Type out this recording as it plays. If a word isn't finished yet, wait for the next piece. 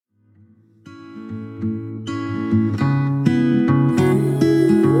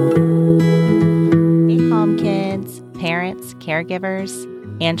caregivers.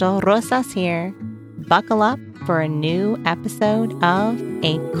 Angel Rosas here. Buckle up for a new episode of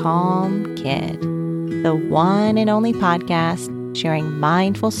A Calm Kid, the one and only podcast sharing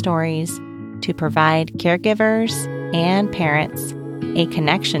mindful stories to provide caregivers and parents a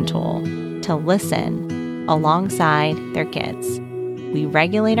connection tool to listen alongside their kids. We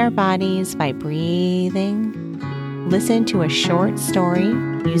regulate our bodies by breathing, listen to a short story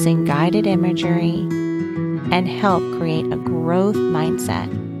using guided imagery, and help create a growth mindset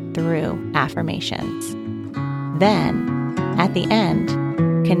through affirmations. Then, at the end,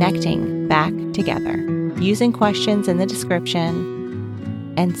 connecting back together using questions in the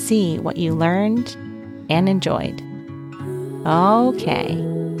description and see what you learned and enjoyed. Okay,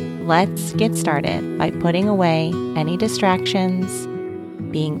 let's get started by putting away any distractions,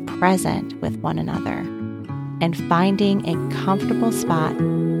 being present with one another, and finding a comfortable spot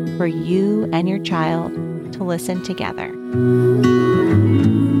for you and your child to listen together.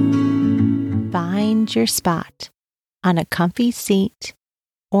 Find your spot on a comfy seat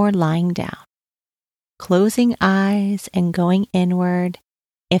or lying down, closing eyes and going inward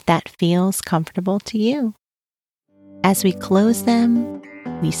if that feels comfortable to you. As we close them,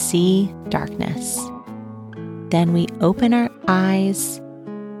 we see darkness. Then we open our eyes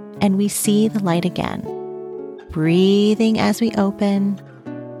and we see the light again, breathing as we open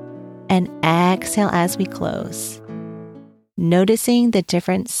and exhale as we close, noticing the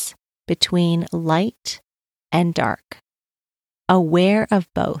difference between light and dark, aware of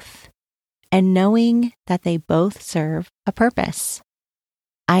both, and knowing that they both serve a purpose.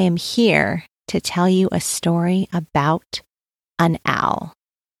 I am here to tell you a story about an owl.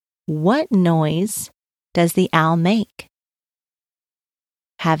 What noise does the owl make?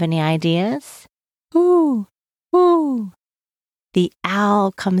 Have any ideas? Ooh, ooh. The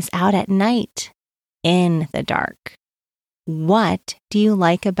owl comes out at night in the dark. What do you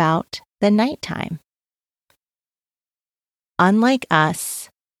like about the nighttime? Unlike us,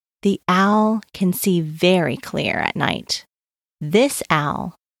 the owl can see very clear at night. This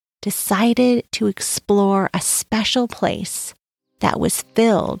owl decided to explore a special place that was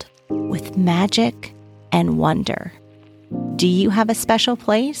filled with magic and wonder. Do you have a special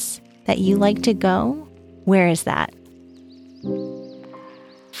place that you like to go? Where is that?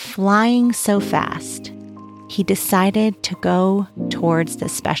 Flying so fast, he decided to go towards the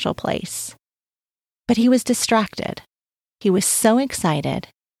special place. But he was distracted. He was so excited,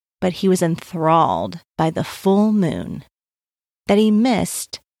 but he was enthralled by the full moon that he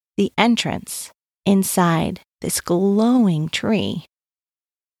missed the entrance inside this glowing tree.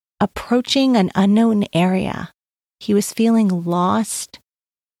 Approaching an unknown area, he was feeling lost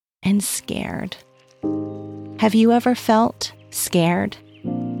and scared. Have you ever felt scared?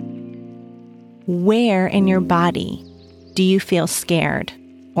 Where in your body do you feel scared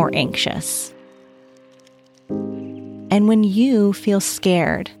or anxious? And when you feel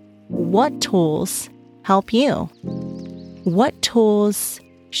scared, what tools help you? What tools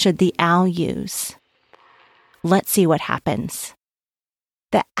should the owl use? Let's see what happens.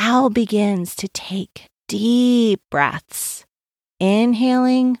 The owl begins to take deep breaths,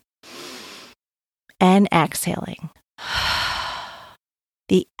 inhaling and exhaling.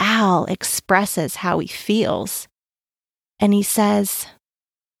 The owl expresses how he feels, and he says,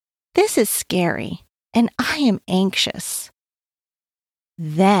 "This is scary, and I am anxious."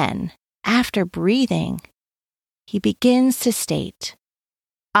 Then, after breathing, he begins to state,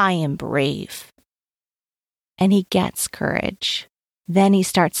 "I am brave." And he gets courage. Then he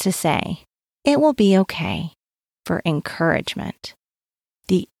starts to say, "It will be okay," for encouragement.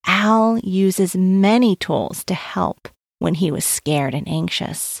 The owl uses many tools to help when he was scared and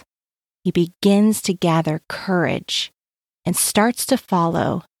anxious. He begins to gather courage and starts to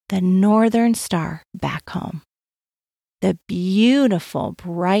follow the northern star back home. The beautiful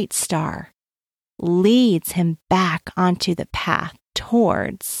bright star leads him back onto the path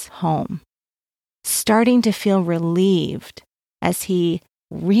towards home, starting to feel relieved as he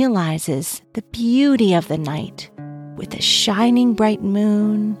realizes the beauty of the night with a shining bright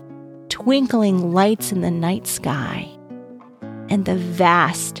moon, twinkling lights in the night sky, and the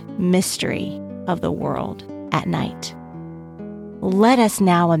vast mystery of the world at night. Let us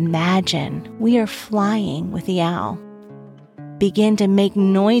now imagine we are flying with the owl. Begin to make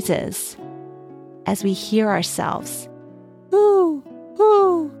noises as we hear ourselves "hoo,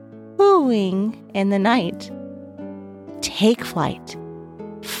 hoo, hooing" in the night. Take flight,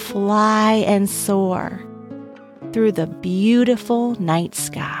 fly and soar through the beautiful night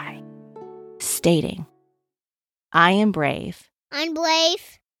sky, stating, "I am brave. I'm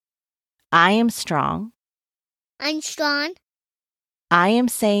brave. I am strong. I'm strong. I am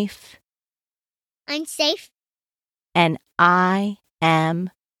safe. I'm safe. And I am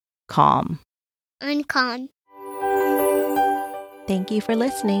calm. I'm calm. Thank you for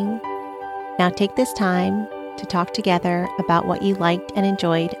listening. Now take this time to talk together about what you liked and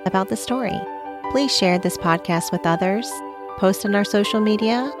enjoyed about the story. Please share this podcast with others. Post on our social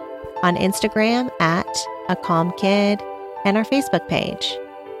media, on Instagram at A Calm Kid, and our Facebook page.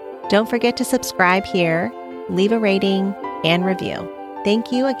 Don't forget to subscribe here, leave a rating, and review.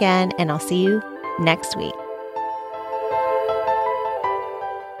 Thank you again, and I'll see you next week.